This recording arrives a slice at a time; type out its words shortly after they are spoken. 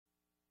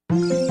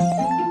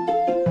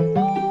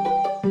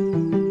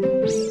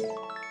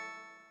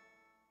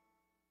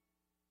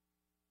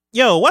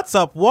Yo, what's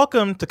up?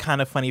 Welcome to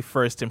Kind of Funny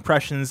First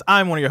Impressions.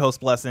 I'm one of your hosts,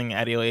 Blessing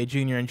Adeoye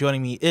Jr., and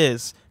joining me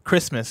is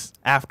Christmas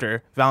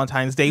after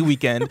Valentine's Day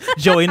weekend,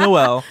 Joey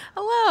Noel.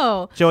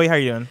 Hello. Joey, how are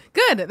you doing?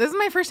 Good. This is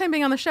my first time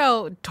being on the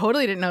show.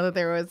 Totally didn't know that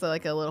there was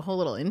like a whole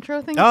little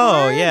intro thing.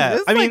 Oh, for it. yeah.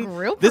 This is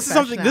real this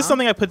is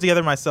something I put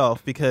together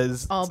myself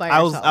because All by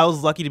I yourself.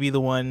 was lucky to be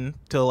the one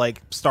to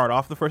like start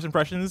off the first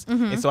impressions,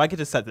 and so I get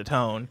to set the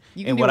tone.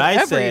 You can and do what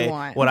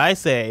I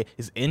say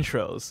is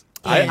intros.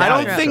 I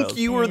don't Intros. think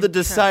you were the Intros.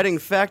 deciding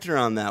factor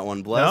on that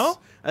one, Bless. No?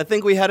 I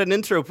think we had an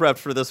intro prepped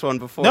for this one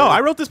before. No, I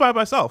wrote this by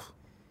myself.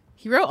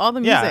 He wrote all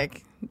the Yeah.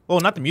 music. Well,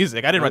 not the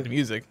music. I didn't write the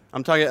music.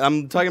 I'm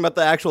talking about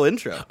the actual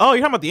intro. Oh, you're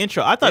talking about the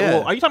intro. I thought. Yeah.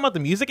 Well, are you talking about the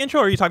music intro,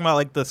 or are you talking about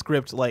like the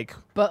script? Like,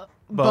 But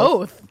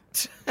Both.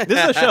 both. this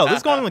is a show. This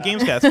is going on the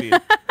Gamescast feed.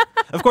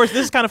 Of course,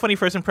 this is Kind of Funny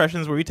First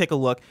Impressions, where we take a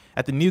look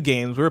at the new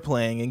games we're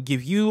playing and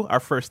give you our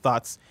first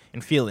thoughts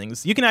and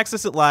feelings. You can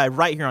access it live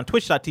right here on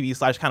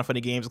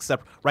twitch.tv/kindoffunnygames,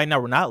 except right now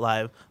we're not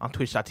live on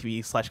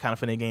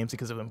twitch.tv/kindoffunnygames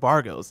because of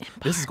embargoes.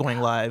 This is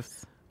going live.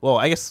 Well,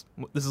 I guess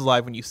this is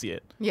live when you see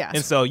it. Yes.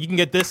 And so you can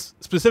get this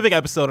specific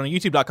episode on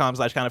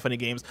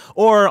youtube.com/kindoffunnygames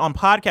or on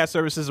podcast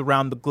services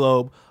around the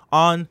globe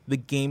on the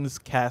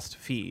Gamescast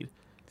feed.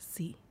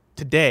 See.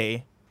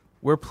 Today,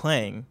 we're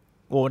playing.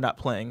 Well, we're not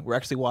playing. We're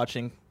actually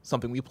watching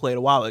something we played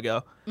a while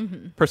ago.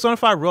 Persona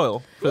 5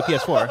 Royal for the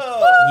PS4.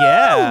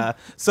 Yeah.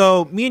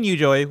 So me and you,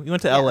 Joey, we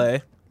went to LA,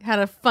 Had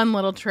a fun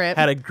little trip.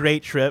 had a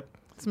great trip.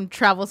 Some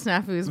travel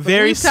snafus. But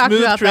Very we've talked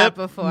smooth about trip. that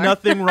before.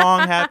 Nothing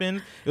wrong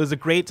happened. It was a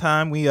great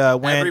time. We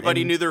went.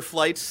 Everybody and knew their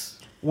flights.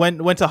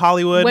 Went to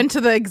Hollywood. Went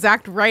to the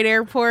exact right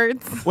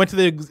airports. Went to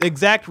the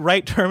exact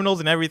right terminals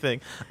and everything.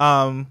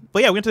 But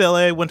yeah, we went to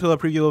LA, went to a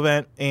preview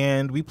event,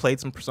 and we played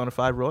some Persona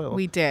 5 Royal.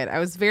 We did. I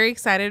was very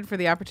excited for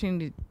the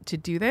opportunity to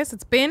do this.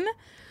 It's been,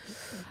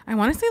 I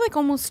want to say, like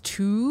almost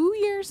 2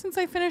 years since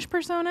I finished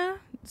Persona.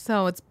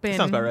 So it's been.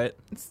 Sounds about right.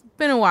 It's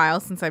been a while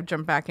since I've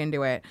jumped back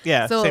into it.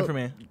 Yeah, So same for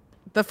me.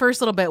 the first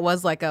little bit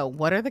was like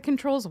what are the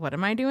controls? What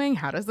am I doing?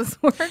 How does this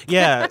work?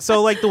 Yeah,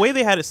 so like the way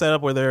they had it set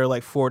up where there are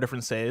like 4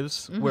 different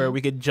saves where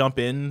we could jump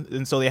in,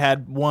 and so they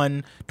had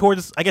one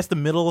towards, I guess, the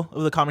middle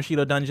of the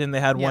Kamoshida dungeon, they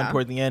had one Yeah.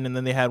 toward the end, and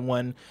then they had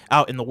one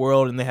out in the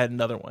world, and they had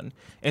another one.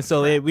 And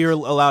so we were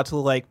allowed to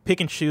like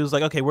pick and choose,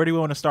 like, okay, where do we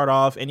want to start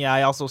off? And yeah,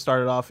 I also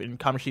started off in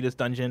Kamoshida's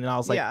dungeon, and I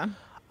was like, Yeah.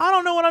 I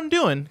don't know what I'm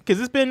doing, because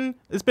it's been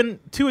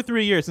 2 or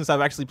 3 years since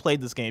I've actually played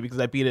this game, because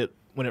I beat it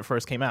when it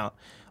first came out.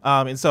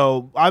 And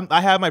so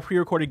I have my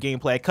pre-recorded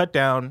gameplay.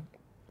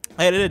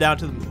 I edited it down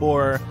to the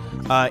more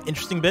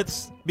interesting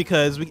bits,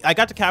 because I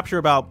got to capture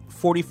about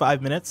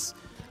 45 minutes,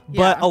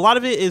 but Yeah. a lot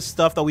of it is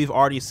stuff that we've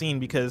already seen,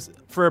 because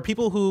for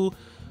people who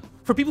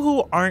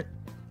aren't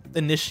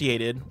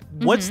initiated,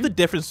 what's the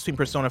difference between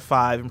Persona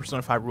 5 and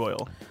Persona 5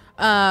 Royal?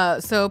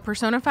 So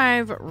Persona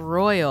 5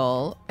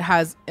 Royal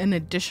has an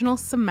additional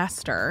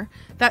semester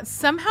that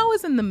somehow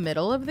is in the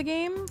middle of the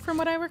game, from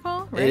what I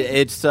recall. Right?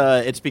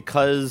 It's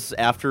because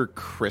after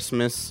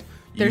Christmas.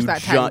 There's you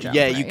that time jump,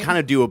 Yeah, you right? kind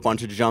of do a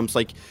bunch of jumps.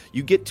 Like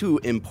you get to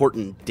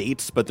important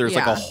dates, but there's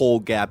like Yeah. a whole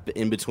gap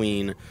in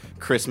between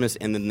Christmas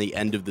and then the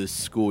end of the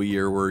school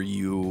year where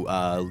you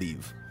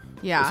leave.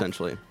 Yeah.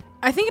 Essentially.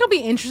 I think it'll be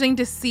interesting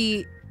to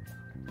see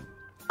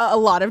a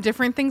lot of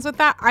different things with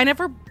that. I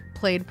never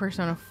played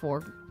Persona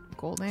 4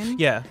 Golden.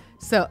 Yeah.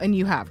 So, and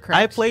you have, correct?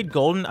 I played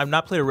Golden. I've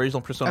not played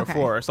original Persona Okay.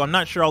 4, so I'm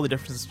not sure all the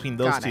differences between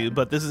those Got two. it.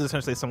 But this is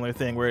essentially a similar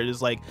thing where it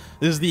is like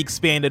this is the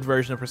expanded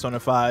version of Persona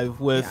 5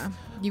 with Yeah.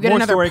 You get more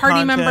another story party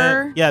content.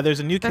 member Yeah, there's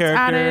a new that's character.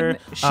 added.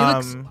 She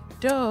looks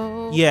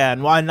dope. Yeah,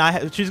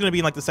 and she's gonna be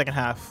in like the second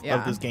half Yeah.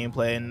 of this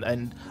gameplay,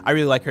 and I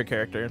really like her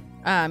character.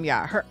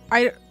 Yeah. Her.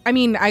 I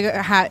mean,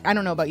 I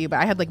don't know about you, but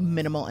I had like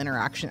minimal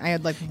interaction. I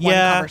had like one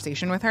Yeah.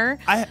 conversation with her.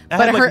 I but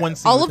had like her, one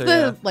scene all with of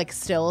her, the like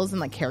stills and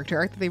like character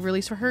art that they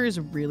released for her is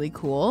really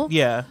cool.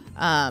 yeah.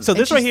 So and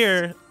this right she's-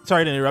 here,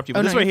 sorry to interrupt you, but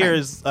Oh, this no, right you're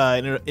here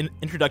fine. is an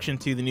introduction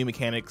to the new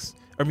mechanics,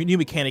 or new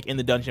mechanic in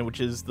the dungeon, which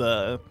is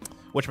the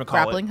whatchamacallit?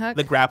 Grappling hook?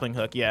 The grappling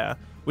hook, yeah.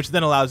 Which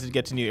then allows you to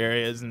get to new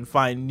areas and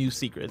find new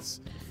secrets.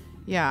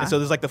 Yeah. And so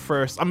there's like the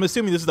first, I'm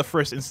assuming this is the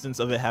first instance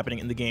of it happening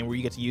in the game where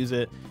you get to use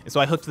it. And so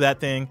I hooked to that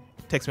thing,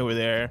 takes me over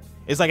there.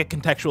 It's like a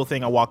contextual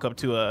thing. I walk up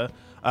to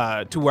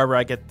to wherever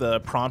I get the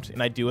prompt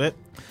and I do it.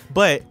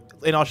 But,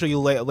 and I'll show you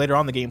later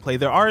on the gameplay,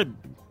 there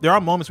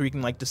are moments where you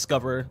can like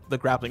discover the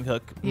grappling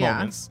hook Yeah.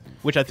 moments,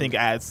 which I think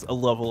adds a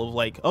level of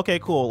like, okay,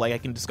 cool, like I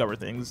can discover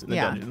things in the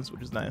Yeah. dungeons,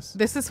 which is nice.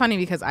 This is funny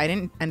because I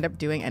didn't end up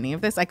doing any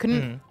of this. I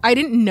couldn't. Mm-hmm. I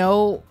didn't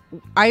know.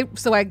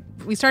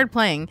 We started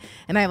playing,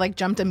 and I like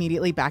jumped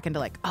immediately back into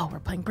like, oh, we're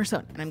playing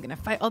Persona, and I'm gonna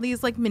fight all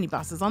these like mini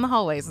bosses on the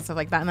hallways and stuff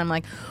like that. And I'm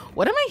like,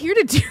 what am I here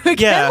to do again?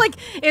 Yeah. Like,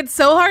 it's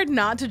so hard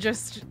not to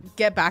just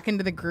get back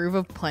into the groove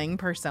of playing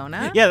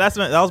Persona. Yeah, that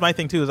was my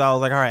thing too. Is I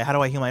was like, all right, how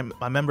do I heal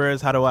my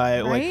members? How do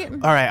I Right?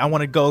 like? All right, I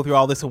want to go through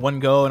all this in one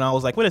go. And I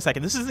was like, wait a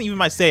second, this isn't even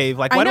my save.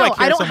 Like, why I know. do I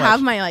care I don't so much?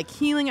 have my like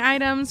healing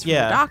items from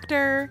Yeah. the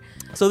doctor.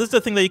 So this is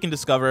the thing that you can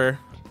discover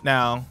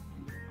now.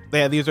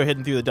 Yeah, these are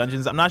hidden through the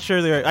dungeons. I'm not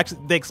sure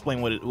they explain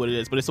what it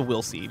is, but it's a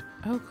will seed.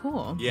 Oh,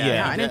 cool.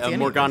 Yeah. I didn't see any of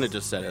Morgana this.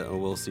 just said it. A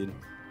will seed.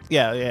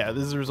 Yeah.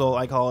 This is the result.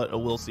 I call it a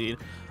will seed.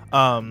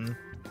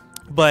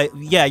 But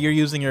yeah, you're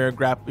using your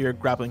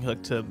grappling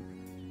hook to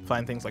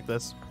find things like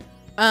this.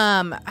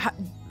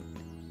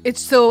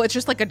 It's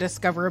just like a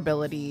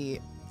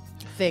discoverability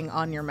thing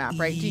on your map,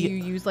 right? Do you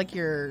use like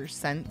your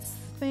sense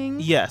thing?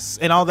 Yes,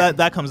 and all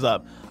that comes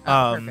up.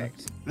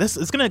 Perfect. This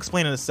it's gonna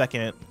explain in a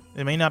second.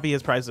 It may not be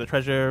as prized as a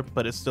treasure,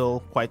 but it's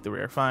still quite the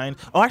rare find.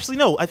 Oh, actually,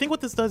 no. I think what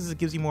this does is it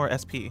gives you more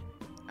SP.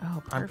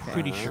 Oh, perfect. I'm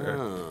pretty sure.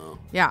 Oh.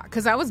 Yeah,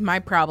 because that was my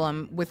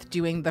problem with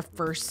doing the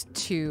first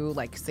 2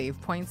 like save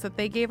points that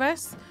they gave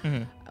us.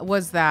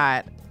 Was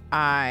that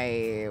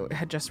I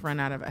had just run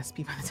out of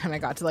SP by the time I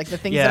got to like the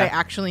things that I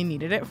actually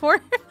needed it for.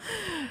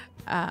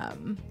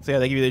 So yeah,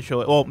 they give you the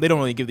choice. Well, they don't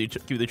really give you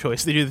the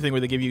choice. They do the thing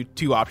where they give you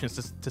 2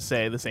 options to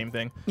say the same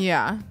thing.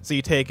 Yeah. So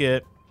you take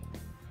it,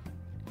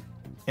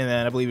 and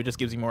then I believe it just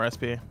gives you more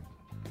SP.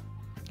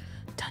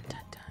 Dun, dun,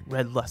 dun.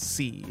 Red Lust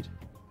Seed.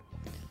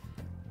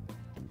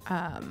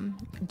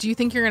 Do you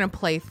think you're going to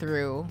play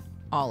through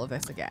all of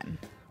this again?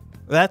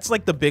 That's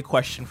like the big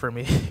question for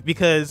me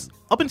because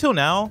up until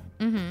now,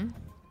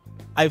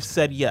 I've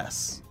said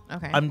yes.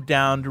 Okay. I'm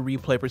down to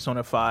replay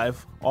Persona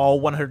 5, all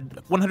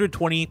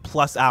 120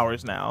 plus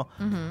hours now.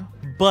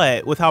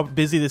 But with how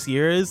busy this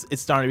year is,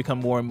 it's starting to become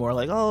more and more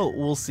like, oh,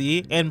 we'll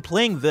see. And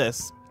playing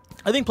this,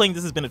 I think playing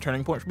this has been a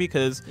turning point for me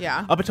because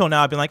up until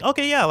now, I've been like,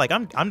 okay, yeah, like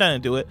I'm down to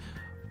do it.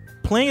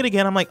 Playing it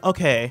again, I'm like,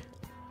 okay,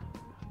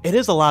 it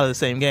is a lot of the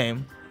same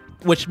game,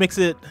 which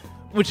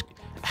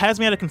has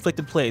me at a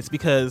conflicted place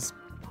because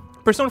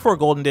Persona 4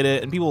 Golden did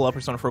it, and people love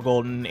Persona 4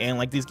 Golden, and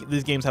like these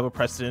games have a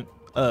precedent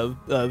of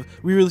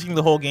re-releasing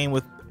the whole game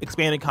with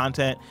expanded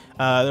content.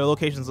 There are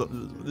locations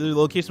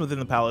within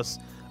the palace,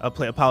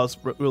 palace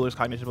ruler's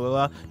cognition,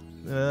 blah, blah,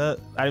 blah.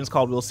 Items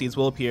called will seeds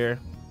will appear.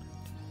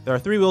 There are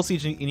 3 will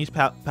seeds in each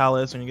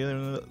palace,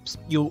 and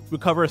you'll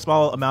recover a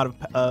small amount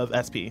of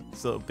SP.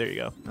 So there you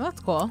go. Oh,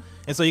 that's cool.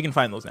 And so you can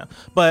find those now.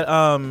 But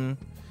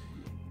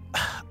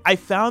I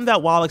found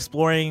that while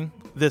exploring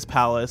this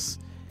palace,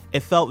 it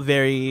felt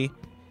very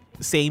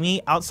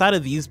samey outside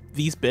of these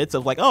bits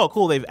of like, oh,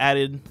 cool, they've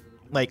added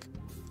like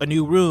a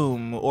new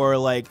room or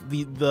like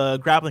the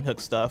grappling hook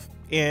stuff.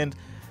 And,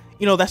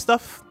 that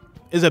stuff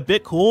is a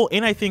bit cool.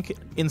 And I think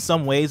in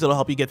some ways it'll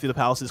help you get through the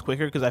palaces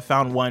quicker because I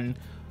found one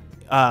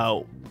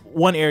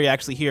area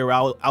actually here where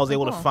I was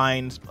able to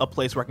find a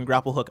place where I can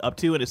grapple hook up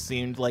to, and it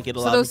seemed like it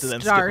allowed me to then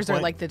skip a stars are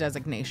point. like the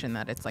designation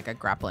that it's like a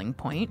grappling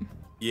point.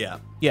 Yeah.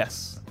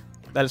 Yes,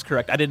 that is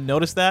correct. I didn't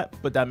notice that,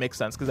 but that makes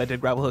sense because I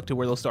did grapple hook to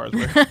where those stars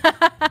were.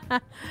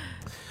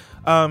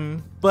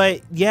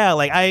 But yeah,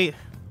 like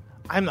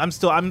I'm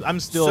still trying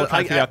to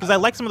figure out because I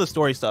like some of the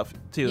story stuff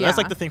too. Yeah. That's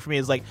like the thing for me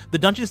is like the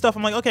dungeon stuff.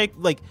 I'm like, okay,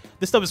 like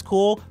this stuff is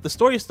cool. The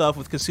story stuff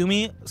with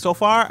Kasumi so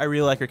far, I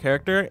really like her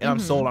character and I'm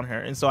sold on her.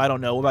 And so I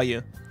don't know. What about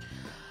you?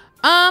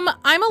 I'm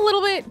a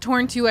little bit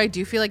torn too. I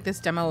do feel like this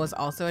demo was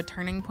also a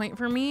turning point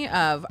for me.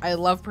 I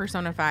love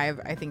Persona 5.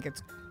 I think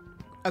it's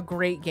a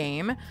great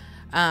game.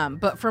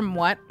 But from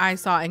what I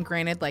saw, and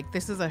granted, like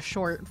this is a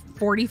short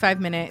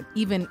 45-minute,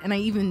 and I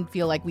even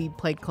feel like we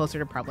played closer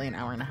to probably an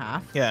hour and a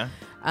half. Yeah.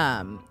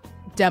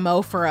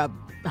 Demo for a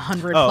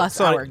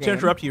 100+ hour game. To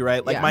interrupt you,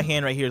 right? Like Yeah. my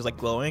hand right here is like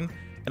glowing,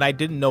 and I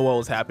didn't know what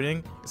was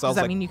happening. So I Does was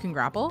that like, mean you can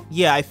grapple?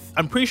 yeah,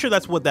 I'm pretty sure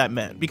that's what that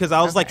meant because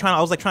I was Okay. trying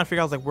to figure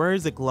out, I was like, where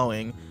is it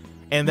glowing?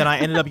 And then I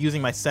ended up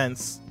using my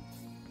sense.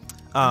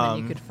 And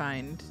then you could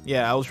find,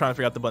 Yeah, I was trying to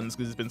figure out the buttons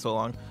because it's been so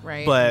long.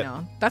 right? But I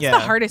know. That's yeah. the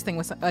hardest thing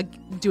with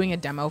like doing a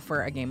demo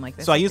for a game like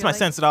this. So I used feel my like.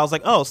 sense and I was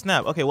like, oh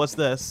snap, okay, what's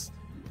this?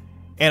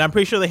 And I'm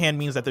pretty sure the hand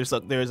means that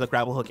there's a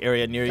grapple hook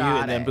area near you,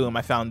 Got and then it. boom,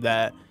 I found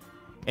that,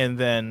 and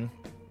then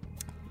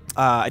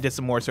I did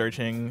some more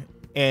searching,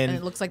 And and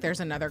it looks like there's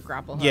another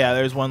grapple hook. yeah,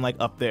 there's one like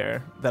up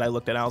there that I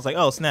looked at. And I was like,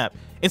 oh snap!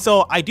 And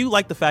so I do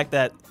like the fact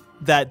that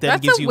then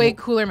That's gives a you way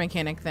cooler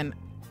mechanic than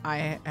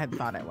I had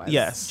thought it was.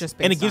 yes, Just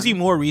and it based gives you on-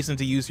 more reason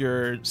to use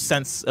your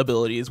sense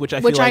abilities, which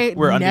I Which feel like I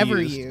were never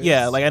underused. used.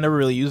 Yeah, like I never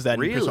really used that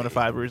Really? in Persona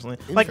 5 originally.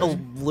 Like a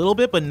little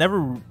bit, but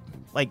never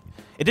like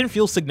it didn't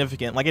feel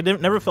significant. Like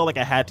never felt like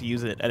I had to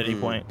use it at any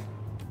point.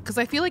 because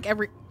I feel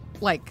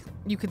like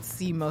you could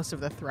see most of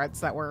the threats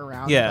that were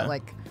around. Yeah. But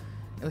like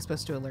it was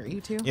supposed to alert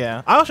you to.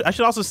 Yeah, I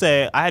should also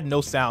say I had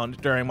no sound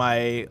during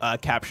my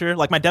capture.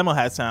 Like my demo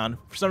had sound.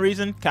 For some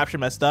reason, capture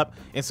messed up,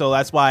 and so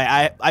that's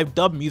why I've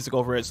dubbed music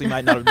over it, so you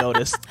might not have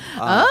noticed.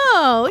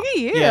 Oh, look at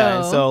you. Yeah,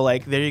 and so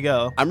like there you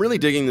go. I'm really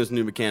digging this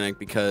new mechanic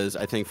because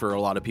I think for a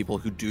lot of people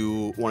who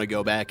do want to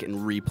go back and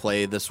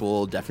replay,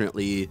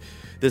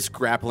 this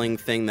grappling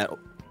thing that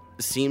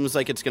seems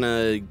like it's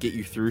gonna get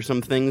you through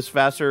some things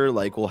faster,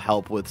 like will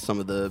help with some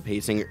of the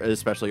pacing,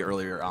 especially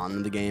earlier on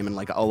in the game. And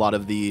like a lot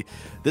of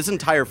this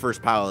entire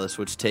first palace,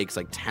 which takes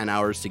like 10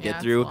 hours to Yeah, get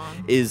it's through,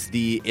 long. is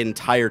the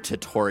entire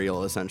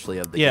tutorial essentially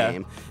of the Yeah.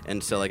 game.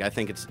 And so like I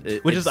think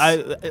Which is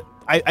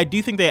I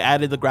do think they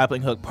added the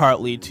grappling hook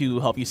partly to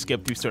help you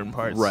skip through certain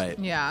parts. right.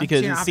 Yeah. Because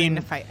so you're it not having seemed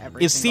to fight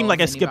every it seemed single like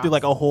I mini skipped through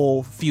boss. like a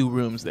whole few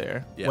rooms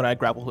there Yeah. when I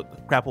grappled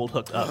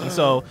hooked up, and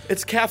so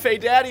It's Cafe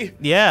Daddy.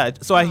 yeah.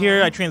 So I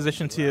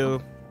transitioned to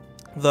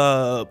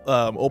the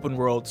open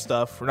world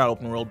stuff, or not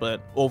open world,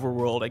 but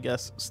overworld, I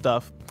guess,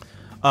 stuff.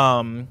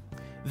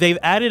 They've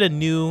added a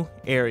new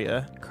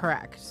area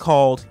Correct.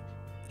 called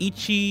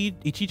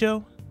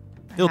Ichijo.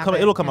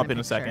 It'll come up in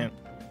a second.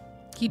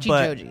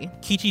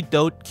 Kichijoji.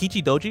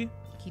 Kichidoji.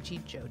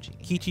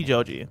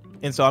 Kichijoji.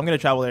 And so I'm gonna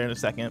travel there in a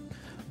second.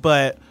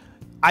 But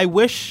I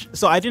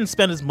didn't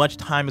spend as much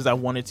time as I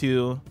wanted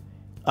to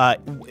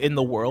in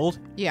the world.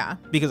 Yeah.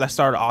 Because I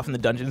started off in the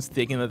dungeons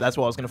thinking that that's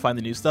where I was going to find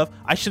the new stuff.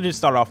 I should have just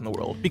started off in the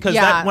world. Because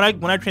when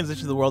I transitioned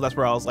to the world, that's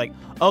where I was like,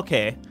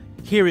 okay,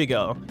 here we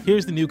go.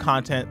 Here's the new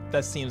content.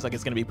 That seems like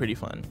it's going to be pretty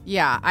fun.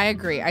 Yeah, I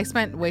agree. I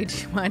spent way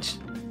too much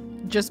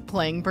just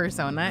playing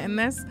Persona in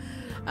this,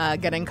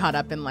 getting caught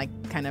up in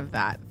like kind of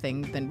that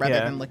thing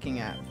rather than looking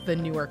at the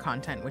newer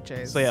content, which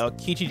is... So yeah,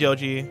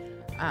 Kichijoji.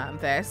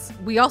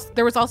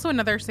 There was also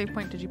another save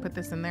point. Did you put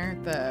this in there?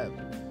 The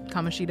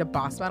Kamoshida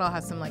boss battle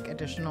has some like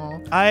additional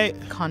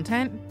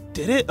content.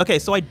 Did it? Okay,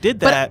 so I did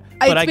that.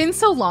 But it's been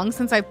so long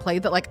since I've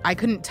played that like I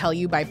couldn't tell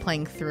you by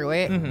playing through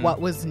it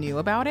what was new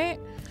about it.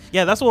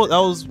 Yeah, that was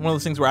one of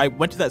those things where I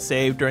went to that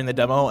save during the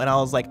demo and I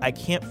was like, I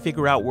can't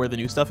figure out where the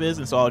new stuff is,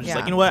 and so I was just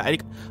like, you know what?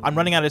 I'm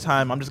running out of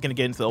time. I'm just gonna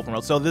get into the open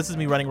world. So this is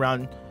me running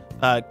around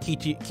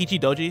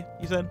Kichidoji.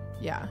 You said?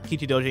 Yeah.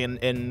 Kichidoji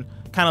and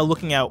kind of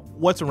looking at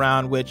what's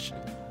around, which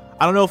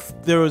I don't know if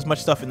there was much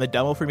stuff in the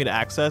demo for me to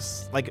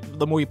access. Like,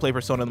 the more you play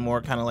Persona, the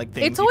more kind of like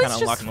things it's you always kind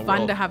of unlock in the fun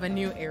world. to have a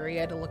new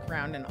area to look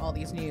around and all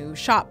these new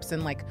shops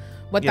and like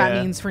what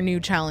that means for new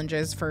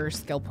challenges for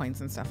skill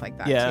points and stuff like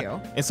that too.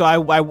 And so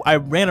I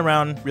ran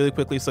around really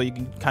quickly so you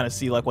can kind of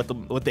see like what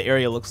the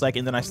area looks like,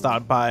 and then I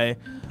stopped by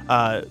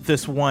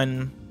this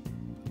one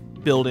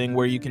building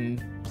where you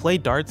can play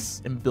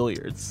darts and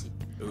billiards.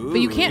 Ooh.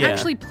 But you can't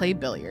actually play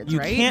billiards,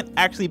 right? You can't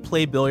actually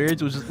play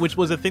billiards, which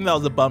was a thing that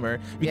was a bummer,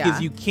 because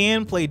you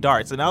can play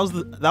darts, and that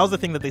was the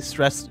thing that they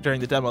stressed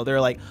during the demo. They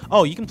were like,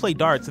 "Oh, you can play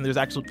darts, and there's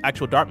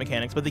actual dart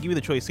mechanics, but they give you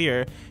the choice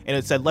here." And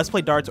it said, "Let's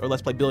play darts or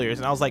let's play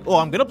billiards." And I was like, "Oh,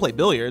 I'm gonna play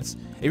billiards.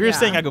 If you're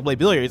saying I could play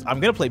billiards, I'm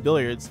gonna play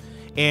billiards."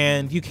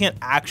 And you can't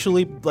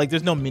actually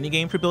there's no mini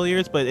game for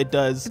billiards, but it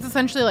does. It's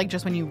essentially like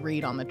just when you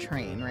read on the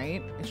train,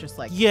 right? It's just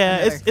like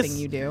it's thing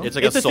you do. It's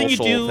like a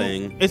social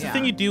thing. It's the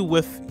thing you do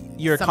with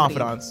your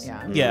confidants.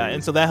 Yeah.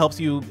 And so that helps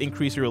you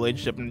increase your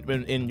relationship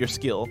in your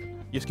skill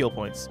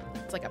points.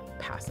 It's like a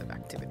passive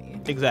activity.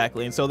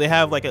 Exactly. And so they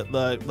have like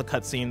the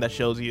cutscene that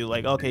shows you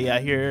like, okay, yeah,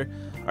 here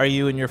are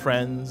you and your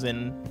friends,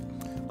 and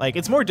like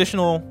it's more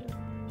additional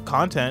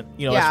content,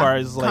 as far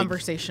as like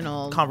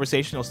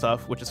conversational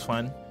stuff, which is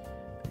fun.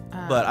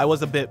 But I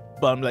was a bit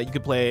bummed that you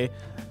could play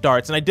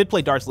darts, and I did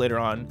play darts later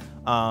on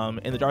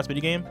in the darts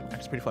video game.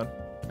 It's pretty fun.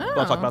 But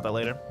I'll talk about that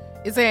later.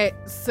 Is it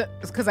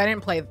because I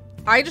didn't play?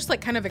 I just like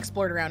kind of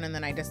explored around, and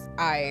then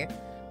I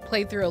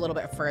played through a little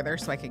bit further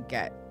so I could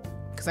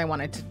because I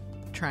wanted to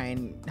try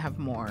and have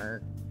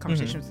more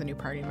conversations with the new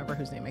party member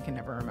whose name I can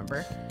never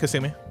remember.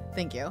 Kasumi.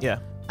 Thank you. Yeah.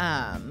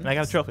 And I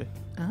got a trophy.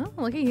 Oh,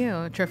 look at you!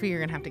 A trophy you're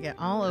gonna have to get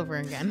all over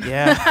again.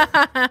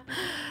 Yeah.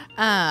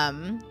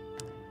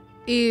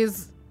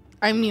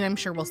 I'm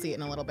sure we'll see it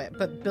in a little bit,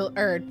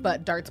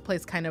 but darts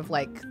plays kind of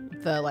like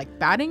the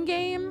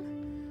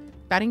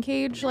batting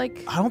cage.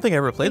 Like, I don't think I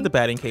ever played the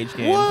batting cage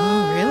game.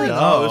 Oh, really? No.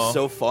 Oh, it was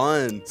so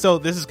fun. So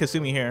this is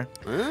Kasumi here.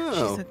 Oh.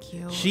 She's so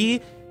cute.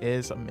 She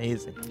is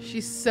amazing.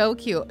 She's so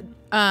cute.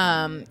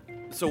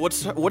 So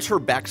what's her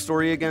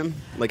backstory again?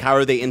 Like, how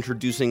are they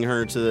introducing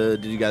her to?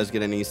 Did you guys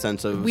get any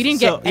sense of? We didn't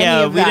get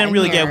any of we that didn't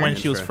really in here. get when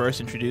she was first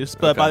introduced,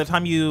 but by the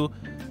time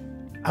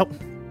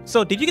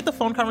so did you get the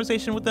phone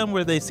conversation with them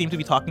where they seem to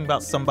be talking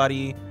about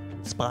somebody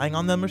spying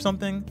on them or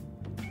something,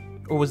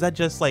 or was that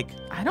just like?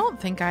 I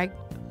don't think I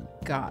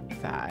got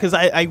that, because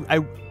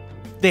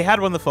they had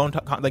one of the phone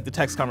like the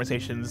text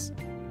conversations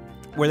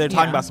where they're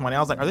talking about somebody. I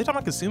was like, are they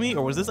talking about Kasumi,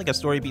 or was this like a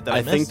story beat that I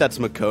missed? think that's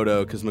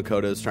Makoto, because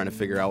Makoto is trying to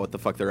figure out what the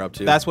fuck they're up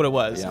to. That's what it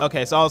was. Yeah.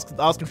 Okay, so I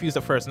was confused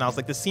at first, and I was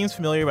like, this seems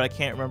familiar, but I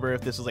can't remember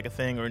if this was like a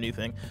thing or a new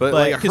thing. But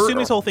like,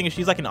 Kasumi's whole thing is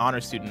she's like an honor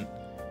student.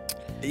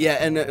 Yeah,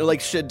 and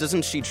like,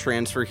 doesn't she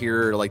transfer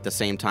here like the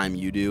same time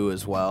you do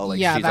as well?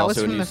 Like, yeah, she's that was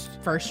also from the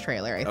first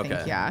trailer, I think.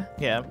 Yeah.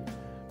 Yeah.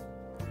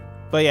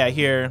 But yeah,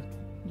 here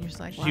You're just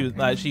like,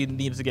 she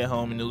needs to get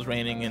home, and it was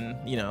raining, and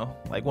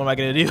like, what am I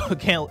gonna do?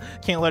 can't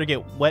let her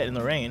get wet in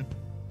the rain,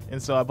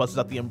 and so I busted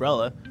out the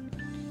umbrella,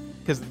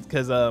 because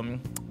the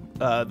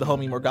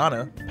homie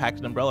Morgana packed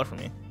an umbrella for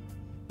me.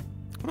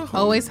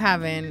 Always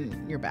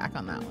having your back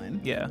on that one.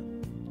 Yeah.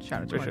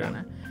 Shout out to For sure.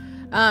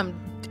 Morgana.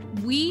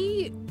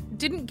 We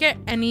didn't get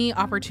any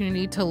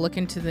opportunity to look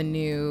into the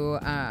new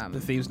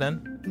The Thieves'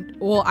 Den.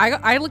 well,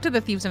 I looked at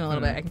the Thieves Den a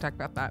little bit. I can talk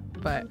about that.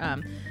 But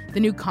the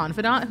new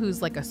confidant,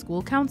 who's like a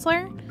school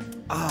counselor.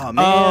 Oh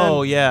man.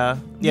 Oh yeah.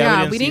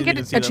 We didn't get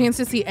a chance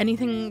to see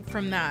anything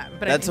from that.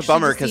 But That's a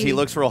bummer, because he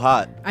looks real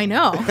hot. I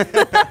know.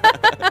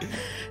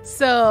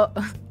 So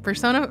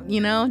Persona,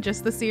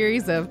 just the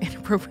series of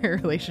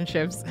inappropriate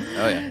relationships.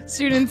 Oh yeah.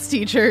 Students,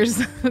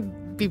 teachers,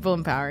 people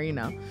in power,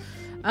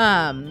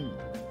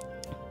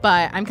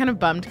 But I'm kind of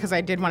bummed because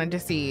I did wanted to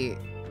see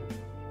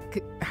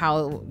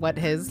what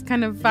his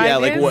kind of vibe Yeah,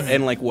 like is. what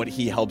and like what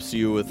he helps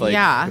you with, like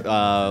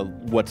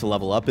what to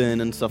level up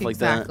in and stuff like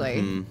that.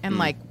 Exactly. And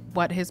like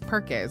what his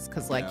perk is,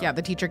 because like Yeah.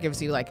 the teacher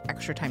gives you like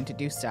extra time to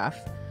do stuff,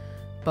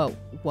 but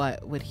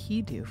what would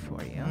he do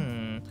for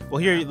you? Well,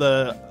 here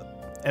the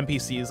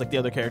NPCs, like the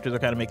other characters, are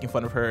kind of making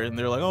fun of her, and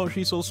they're like, "Oh,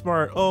 she's so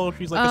smart. Oh,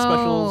 she's like a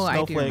special I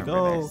do snowflake. remember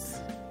Oh." this.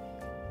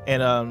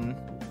 And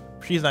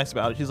she's nice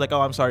about it. She's like,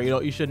 "Oh, I'm sorry.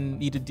 You shouldn't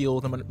need to deal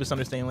with a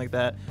misunderstanding like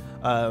that."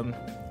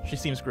 She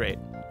seems great.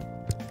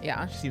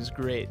 Yeah. She seems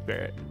great,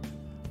 Barrett.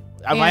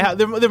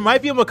 There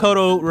might be a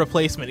Makoto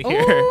replacement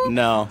here. Ooh.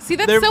 No. See,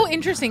 that's They're- so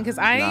interesting because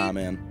Nah,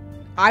 man.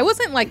 I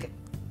wasn't like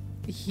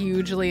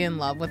hugely in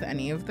love with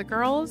any of the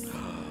girls.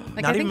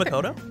 Like, Not I even think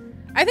Makoto.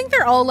 I think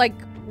they're all like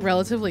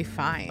relatively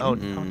fine. Oh,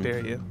 how dare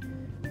you?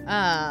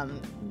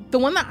 The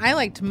one that I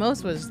liked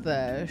most was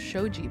the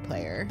shoji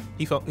player.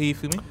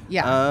 Hifumi.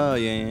 Yeah. Oh,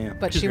 yeah.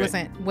 but she's she great.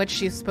 wasn't, which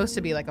she's supposed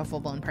to be like a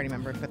full blown party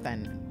member, but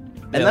then.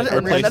 And, Yeah, that, like,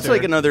 and replaced that's her.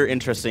 like another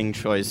interesting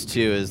choice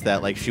too, is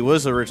that like she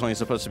was originally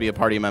supposed to be a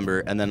party member,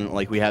 and then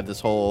like we have this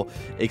whole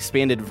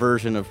expanded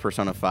version of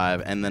Persona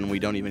 5, and then we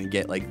don't even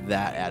get like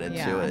that added to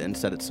Yeah. it.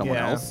 Instead, it's someone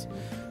Yeah. else.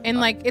 And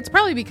like, it's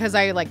probably because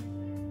I like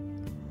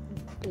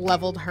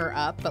leveled her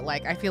up, but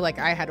like, I feel like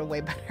I had a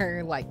way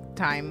better like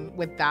time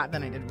with that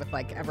than I did with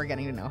like ever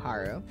getting to know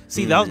Haru.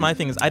 See, that was my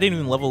thing. Is I didn't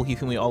even level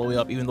Hifumi all the way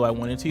up, even though I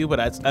wanted to. But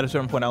at a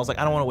certain point, I was like,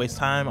 I don't want to waste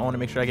time. I want to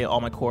make sure I get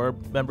all my core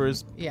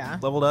members Yeah.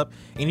 leveled up.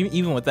 And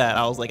even with that,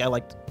 I was like, I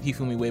liked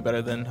Hifumi way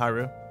better than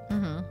Haru.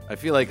 I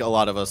feel like a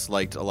lot of us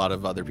liked a lot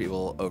of other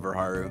people over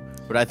Haru,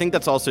 but I think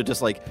that's also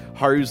just like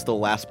Haru's the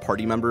last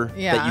party member that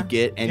Yeah. you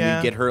get, and Yeah.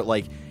 you get her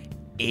like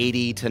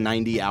 80 to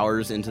 90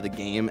 hours into the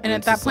game, And at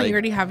it's that just, point, like, you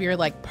already have your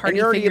like and party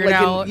you're already, figured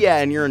like, out.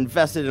 and you're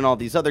invested in all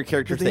these other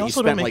characters They that you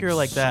also spent don't make her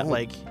like that so-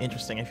 like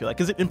interesting. I feel like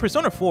because in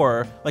Persona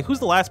 4, like who's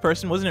the last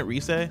person? Wasn't it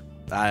Rise?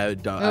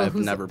 I've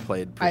who's- never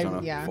played Persona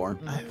yeah. 4.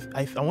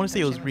 I want to say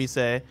it was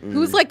Rise.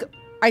 Who's like,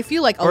 I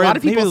feel like a Or lot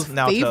of maybe it people's was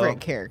Naoto. favorite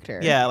character.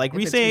 Yeah, like if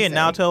Rise it's and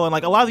Naoto, and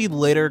like a lot of the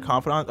later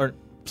confidant or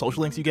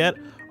social links you get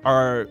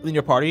are in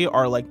your party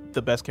are like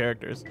the best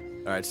characters.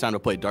 All right, it's time to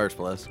play darts,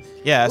 Bliss.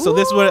 Yeah, so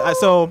this is what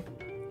so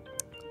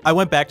I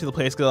went back to the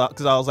place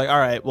because I was like, all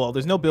right, well,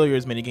 there's no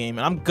billiards minigame,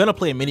 and I'm gonna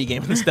play a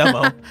minigame in this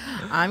demo.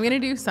 I'm gonna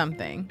do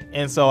something.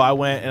 And so I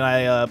went and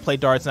I played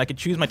darts, and I could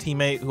choose my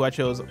teammate, who I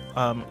chose,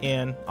 however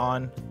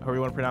you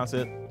want to pronounce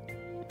it.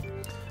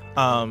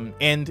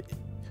 And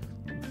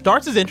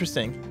darts is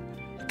interesting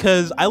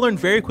because I learned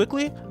very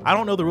quickly I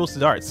don't know the rules to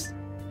darts.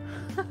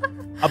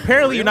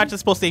 Apparently, you're not just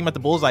supposed to aim at the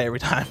bullseye every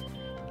time.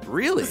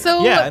 Really?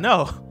 So Yeah, I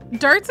know.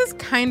 darts is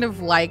kind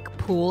of like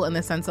pool in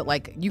the sense that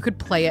like you could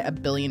play it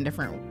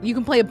you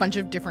can play a bunch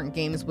of different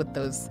games with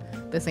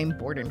the same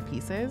board and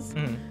pieces.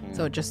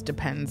 So it just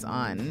depends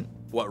on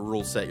What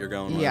rule set you're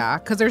going with? yeah,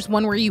 because there's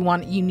one where you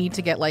need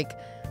to get like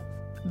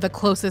the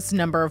closest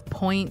number of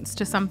points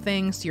to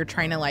something, so you're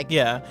trying to like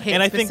Yeah, hit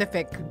and I think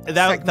specific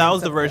that was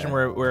segments the of version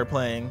we're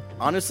playing.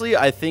 Honestly,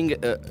 I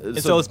think And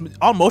so it's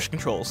all motion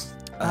controls.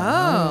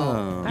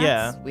 Oh, that's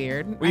Yeah.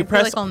 weird. Where you I feel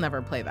press- like I'll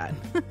never play that.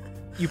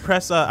 You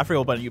press I forget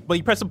what button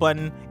you press a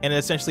button and it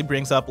essentially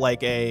brings up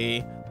like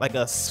a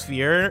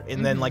sphere,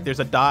 and then like there's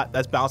a dot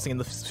that's bouncing in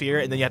the sphere,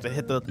 and then you have to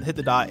hit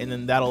the dot, and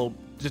then that'll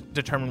just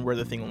determine where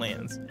the thing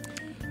lands.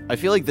 I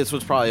feel like this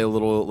was probably a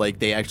little like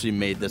they actually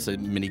made this a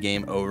mini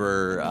game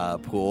over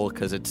pool,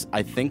 because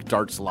I think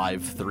Darts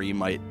Live 3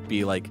 might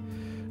be like,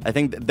 I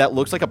think that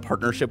looks like a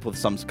partnership with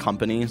some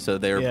company, so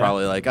they were Yeah.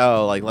 probably like,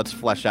 oh, like let's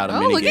flesh out a Oh,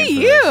 mini look game at for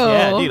you! this.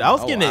 Yeah, dude, I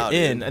was Oh, getting wow, it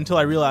in dude. until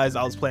I realized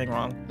I was playing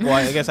wrong. Well,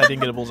 I guess I didn't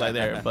get a bullseye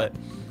there, but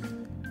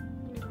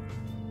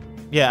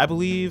yeah, I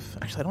believe.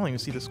 Actually, I don't even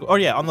see the score. Oh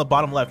yeah, on the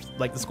bottom left,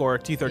 like the score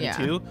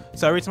 232.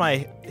 So every time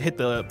I hit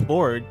the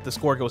board, the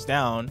score goes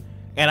down,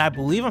 and I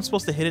believe I'm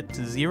supposed to hit it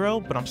to 0,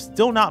 but I'm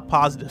still not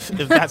positive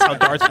if that's how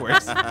darts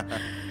works.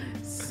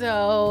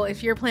 So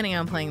if you're planning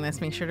on playing this,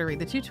 make sure to read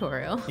the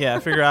tutorial. Yeah,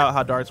 figure out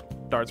how darts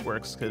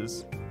works,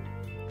 because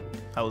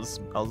I was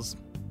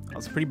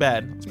pretty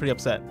bad. I was pretty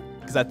upset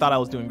because I thought I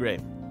was doing great.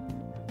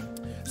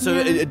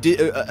 So did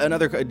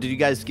you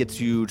guys get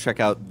to check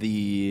out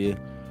the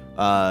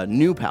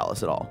new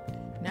palace at all?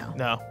 No.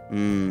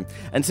 No.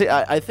 And see,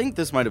 I think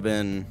this might have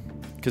been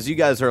because you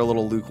guys are a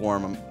little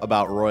lukewarm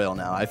about Royal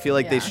now. I feel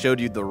like they Yeah. showed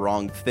you the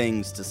wrong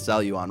things to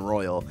sell you on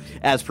Royal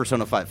as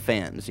Persona 5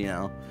 fans, you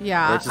know?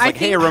 Yeah, It's just like,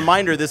 hey, a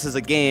reminder, this is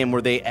a game where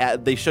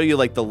they show you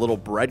like the little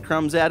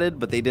breadcrumbs added,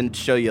 but they didn't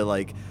show you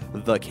like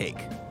the cake.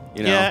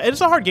 You know? Yeah, it's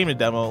a hard game to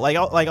demo.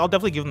 I'll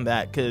definitely give them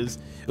that, because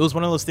it was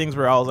one of those things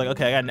where I was like,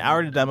 okay, I got an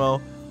hour to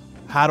demo.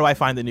 How do I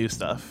find the new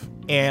stuff?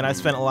 And I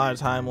spent a lot of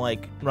time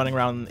like running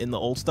around in the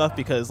old stuff,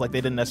 because like they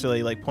didn't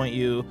necessarily like point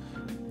you.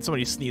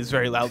 Somebody sneezed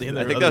very loudly in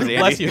there. I think that was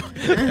Bless Andy.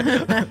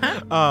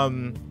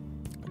 you.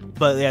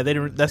 But yeah, they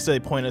didn't necessarily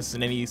point us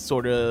in any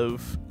sort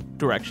of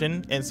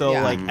direction. And so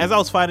Yeah. like as I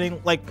was fighting,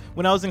 like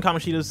when I was in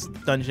Kamoshida's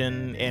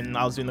dungeon and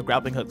I was doing the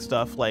grappling hook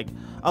stuff, like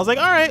I was like,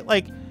 all right,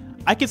 like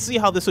I could see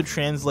how this would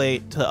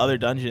translate to other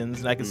dungeons,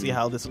 and I could see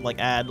how this would like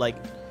add like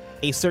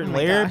a certain Oh my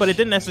layer, gosh. but it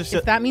didn't If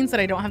necessarily. that means that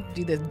I don't have to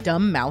do this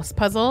dumb mouse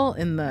puzzle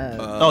in the.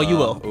 Oh, you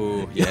will.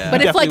 Ooh, yeah.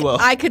 but if definitely like will.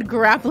 I could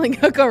grappling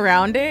hook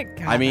around it,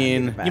 God, I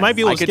mean, You might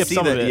be able I to could skip see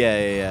some that. of it.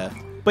 Yeah.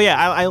 But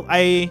yeah,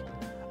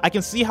 I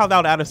can see how that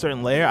would add a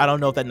certain layer. I don't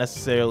know if that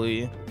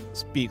necessarily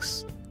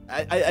speaks.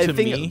 I To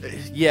think, me.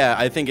 yeah,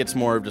 I think it's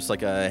more of just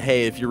like a,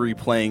 hey, if you're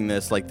replaying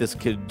this, like this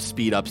could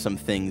speed up some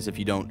things if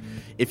you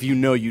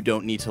know you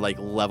don't need to like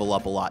level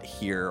up a lot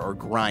here or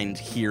grind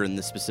here in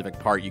this specific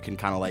part. You can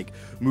kind of like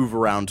move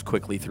around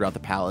quickly throughout the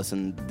palace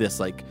in this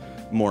like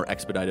more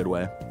expedited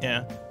way.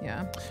 Yeah.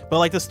 Yeah. But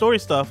like the story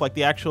stuff, like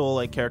the actual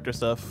like character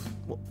stuff,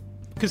 well,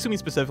 Kasumi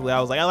specifically,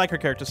 I was like, I like her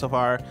character so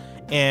far,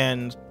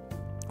 and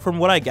from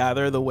what I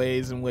gather, the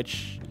ways in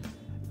which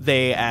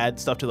they add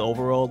stuff to the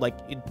overworld, like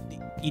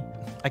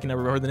I can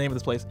never remember the name of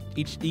this place,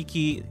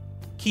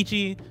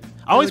 Kichi.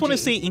 I always want to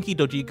Doji. say Inki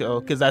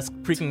Dojiko because that's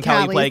freaking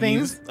Cali Cali Plague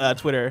things.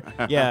 Twitter.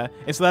 Yeah,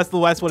 and so that's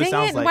what it Dang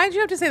sounds it! like. Why'd you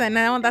have to say that?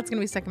 Now that's gonna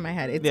be stuck in my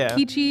head. It's Yeah.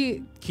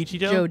 Kichi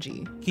Kichijo?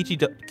 Joji.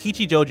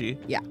 Kichi Joji.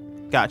 Yeah.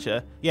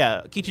 Gotcha.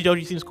 Yeah, Kichi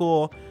Joji seems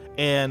cool,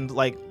 and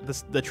like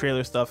the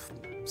trailer stuff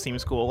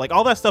seems cool. Like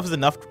all that stuff is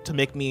enough to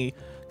make me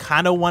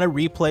kind of want to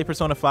replay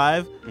Persona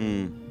 5.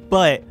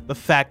 But the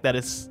fact that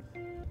it's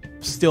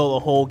still a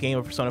whole game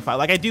of Persona 5,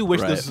 like I do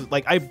wish Right. this is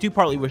like I do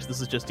partly wish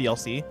this is just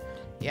DLC,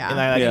 Yeah. and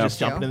I Yeah. can just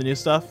jump Too. into the new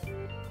stuff.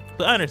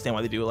 But I understand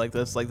why they do it like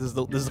this. Like this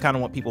is kind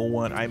of what people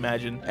want, I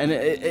imagine. And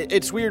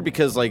it's weird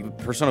because like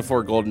Persona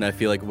 4 Golden, I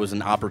feel like was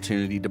an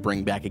opportunity to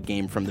bring back a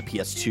game from the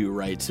PS2,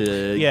 right?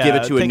 To Yeah, give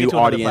it to a take it new to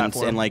another audience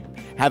platform. and like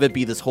have it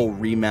be this whole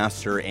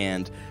remaster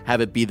and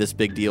have it be this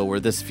big deal. Where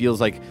this feels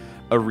like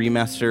a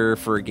remaster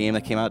for a game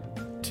that came out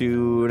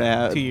 2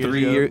 years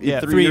 3 ago. years, Yeah,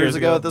 3 3 years years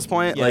ago ago. at this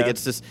point. Yeah. Like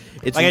it's just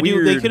it's Like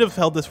weird. they could have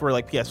held this for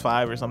like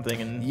PS5 or something,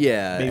 and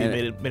Yeah,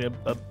 maybe and made it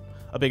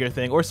a bigger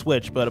thing, or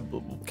Switch, but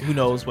who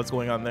knows what's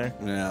going on there.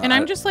 Yeah, And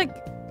I'm just like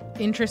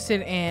interested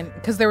in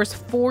because there was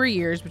 4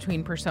 years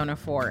between Persona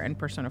 4 and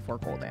Persona 4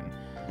 Golden.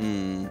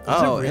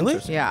 oh, really?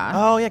 interesting. Yeah.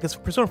 Oh yeah, because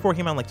Persona 4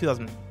 came out in like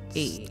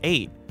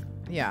 2008.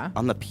 Yeah.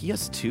 On the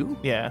PS2,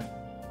 Yeah,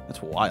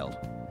 that's wild.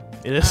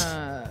 it is.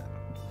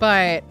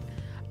 But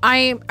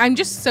I'm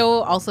just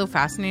so also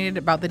fascinated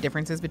about the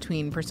differences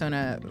between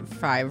Persona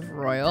 5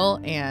 Royal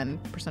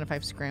and Persona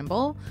 5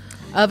 Scramble.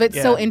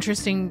 It's so Yeah.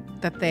 interesting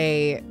that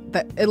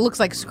it looks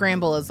like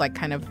Scramble is like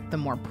kind of the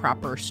more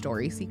proper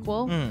story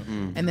sequel,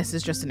 and this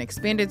is just an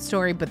expanded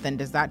story. But then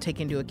does that take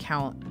into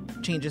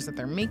account changes that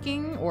they're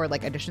making or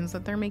like additions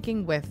that they're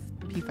making with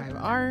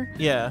P5R?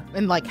 Yeah.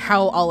 And like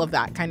how all of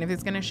that kind of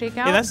is going to shake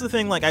out. Yeah, that's the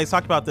thing. Like I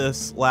talked about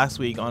this last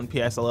week on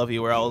PS I Love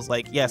You, where I was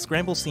like, yeah,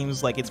 Scramble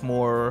seems like it's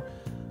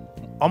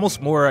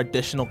almost more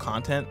additional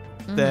content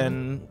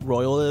than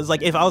Royal is.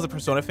 Like if I was a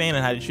Persona fan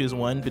and had to choose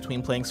one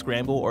between playing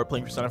Scramble or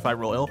playing Persona 5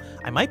 Royal,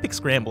 I might pick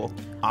Scramble.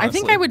 I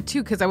think honestly. I would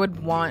too, because I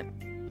would want.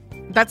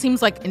 That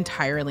seems like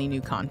entirely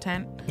new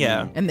content,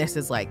 Yeah. and this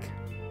is like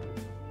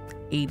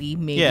 80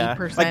 maybe Yeah,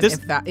 percent, like this-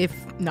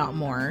 if not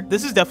more.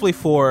 This is definitely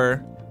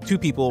for two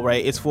people,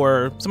 right? It's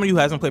for somebody who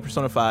hasn't played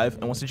Persona 5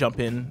 and wants to jump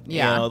in.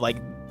 Yeah. You know, like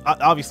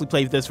obviously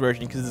play this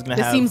version because it's gonna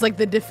This have. seems like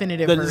the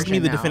definitive This version. is gonna be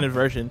the now. definitive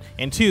version.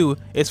 And two,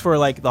 it's for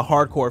like the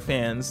hardcore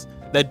fans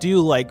that do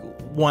like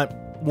want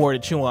more to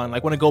chew on,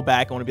 like want to go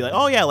back and want to be like,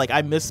 oh yeah, like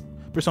I miss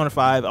Persona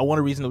 5. I want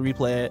a reason to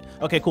replay it.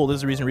 Okay, cool. This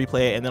is a reason to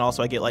replay it. And then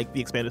also I get like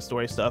the expanded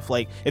story stuff.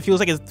 Like it feels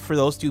like it's for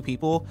those two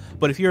people.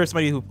 But if you're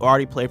somebody who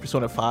already played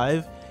Persona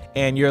 5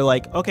 and you're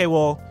like, okay,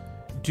 well,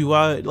 do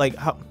I like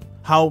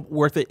how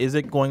worth it is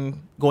it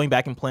going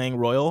back and playing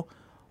Royal?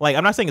 Like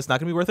I'm not saying it's not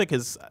gonna be worth it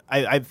because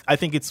I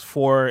think it's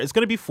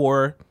gonna be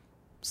for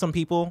some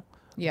people.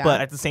 Yeah. But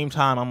at the same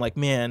time, I'm like,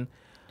 man,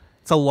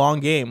 it's a long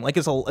game. Like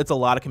it's a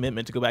lot of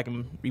commitment to go back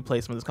and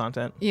replay some of this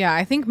content. Yeah,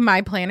 I think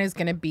my plan is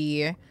gonna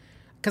be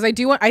because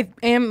I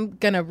am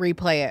gonna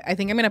replay it. I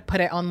think I'm gonna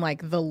put it on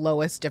like the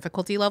lowest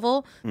difficulty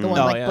level, the one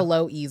Oh, like yeah.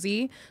 below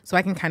easy, so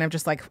I can kind of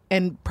just like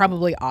and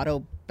probably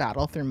auto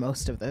battle through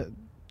most of the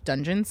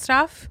dungeon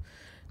stuff,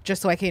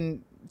 just so I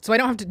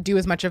don't have to do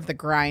as much of the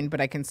grind, but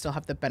I can still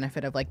have the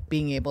benefit of like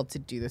being able to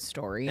do the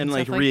story And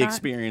like stuff that.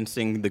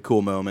 re-experiencing the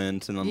cool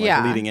moments and then like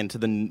Yeah. leading into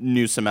the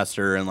new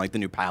semester and like the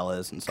new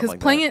palace and stuff Because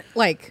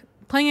like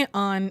playing it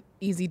on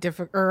easy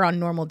or on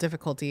normal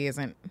difficulty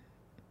isn't.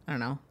 I don't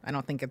know. I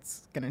don't think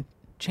it's gonna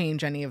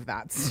change any of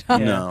that stuff.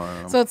 that. No.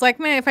 So it's like,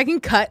 man, if I can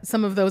cut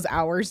some of those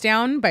hours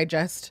down by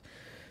just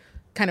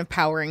kind of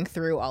powering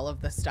through all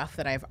of the stuff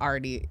that I've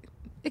already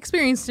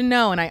experienced and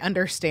know, and I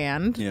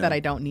understand Yeah. that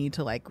I don't need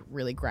to like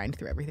really grind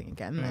through everything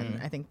again,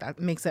 then I think that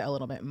makes it a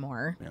little bit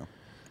more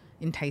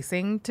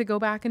enticing to go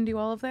back and do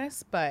all of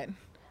this. But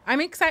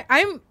I'm excited.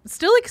 I'm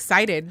still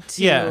excited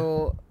to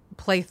Yeah.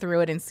 play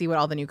through it and see what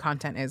all the new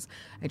content is.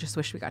 I just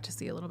wish we got to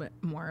see a little bit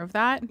more of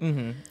that.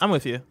 I'm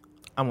with you.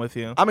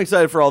 I'm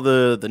excited for all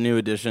the new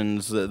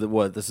additions.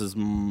 This is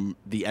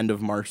the end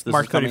of March. This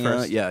March is coming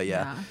 31st. out. Yeah.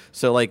 Yeah.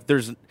 So like,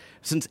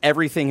 since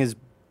everything is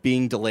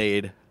being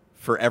delayed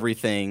for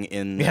everything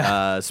in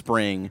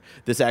spring,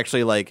 this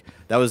actually like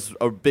that was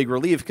a big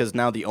relief because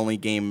now the only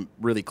game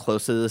really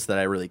close to this that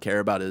I really care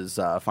about is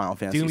Final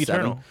Fantasy Doom VII.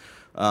 Eternal.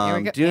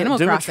 we go. Doom Animal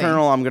Crossing.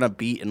 Eternal, I'm gonna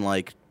beat in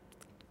like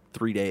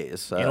 3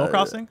 days. Animal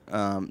Crossing?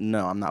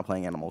 No, I'm not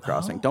playing Animal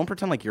Crossing. Don't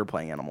pretend like you're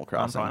playing Animal I'm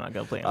Crossing. probably not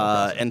gonna play Animal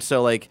Crossing. And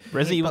so like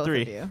Resident Evil Both of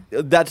 3.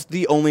 you. that's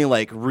the only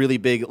like really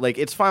big like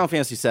it's Final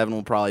Fantasy 7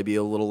 will probably be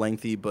a little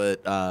lengthy,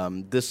 but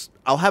this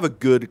I'll have a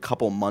good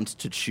couple months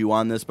to chew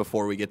on this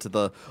before we get to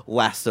the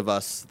Last of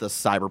Us, the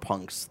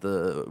Cyberpunks,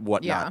 the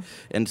whatnot. Yeah.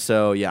 And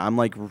so yeah, I'm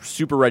like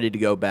super ready to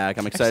go back.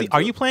 I'm excited. Actually,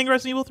 are you playing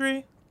Resident Evil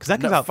 3? Because that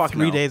comes No, out fuck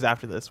 3 no. days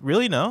after this.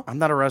 Really? No? I'm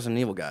not a Resident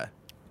Evil guy.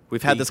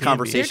 We've had this You can be.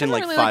 conversation You're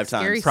like gonna really 5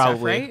 scary times. stuff,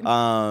 Probably.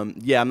 right?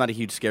 Yeah, I'm not a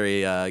huge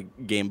scary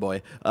Game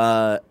Boy,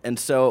 and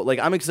so like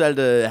I'm excited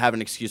to have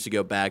an excuse to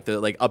go back. The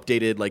like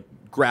updated like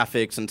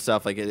graphics and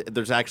stuff. Like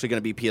there's actually going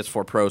to be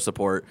PS4 Pro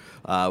support,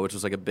 which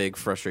was like a big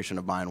frustration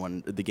of mine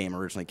when the game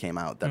originally came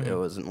out. That it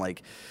wasn't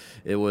like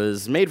it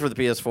was made for the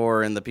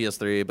PS4 and the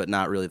PS3, but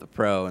not really the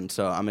Pro. And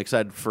so I'm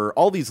excited for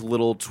all these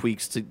little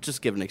tweaks to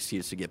just give an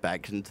excuse to get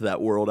back into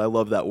that world. I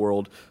love that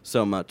world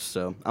so much,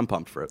 so I'm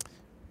pumped for it.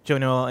 Joe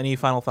Noel, any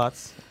final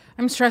thoughts?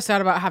 I'm stressed out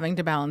about having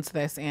to balance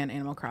this and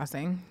Animal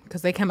Crossing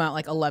because they come out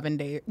like 11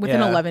 days. Within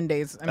Yeah. 11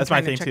 days, I'm That's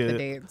trying my thing to check too. the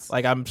dates.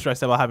 Like I'm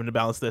stressed about having to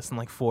balance this and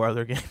like 4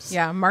 other games.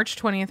 Yeah, March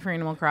 20th for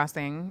Animal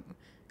Crossing,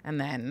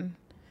 and then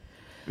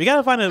We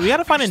gotta find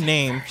a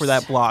name for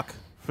that block,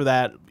 for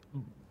that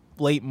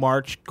late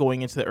March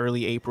going into the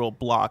early April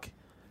block.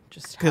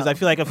 just Because I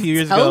feel like a few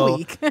years Hell ago,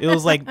 Week. it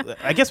was like,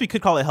 I guess we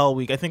could call it Hell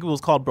Week. I think it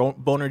was called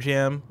Boner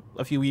Jam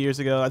a few years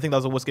ago. I think that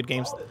was a What's Good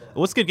Games.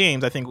 What's Good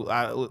Games, I think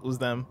was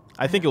them.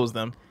 I think it was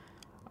them.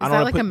 Is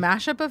that like a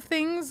mashup of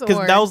things? Because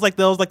Or that was like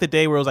the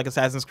day where it was like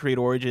Assassin's Creed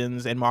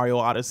Origins and Mario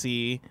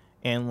Odyssey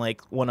and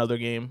like one other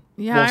game.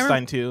 Yeah, I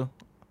Wolfenstein 2.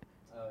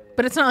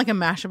 but it's not like a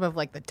mashup of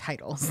like the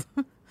titles.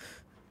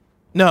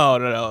 No.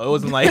 It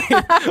wasn't like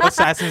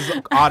Assassin's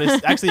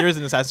Odyssey. Actually, there is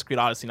an Assassin's Creed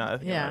Odyssey now. that I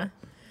think about Yeah. it.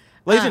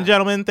 Ladies and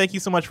gentlemen, thank you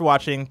so much for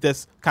watching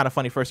this kind of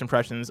funny first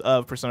impressions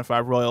of Persona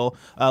 5 Royal.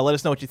 Let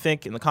us know what you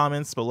think in the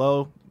comments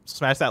below.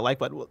 Smash that like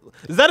button.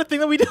 Is that a thing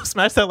that we do?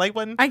 Smash that like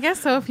button? I guess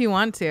so if you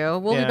want to.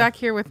 We'll Yeah. be back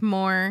here with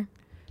more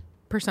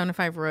Persona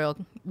 5 Royal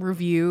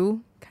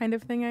review kind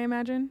of thing, I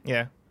imagine.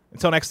 Yeah.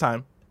 Until next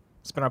time,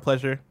 it's been our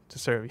pleasure to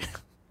serve you.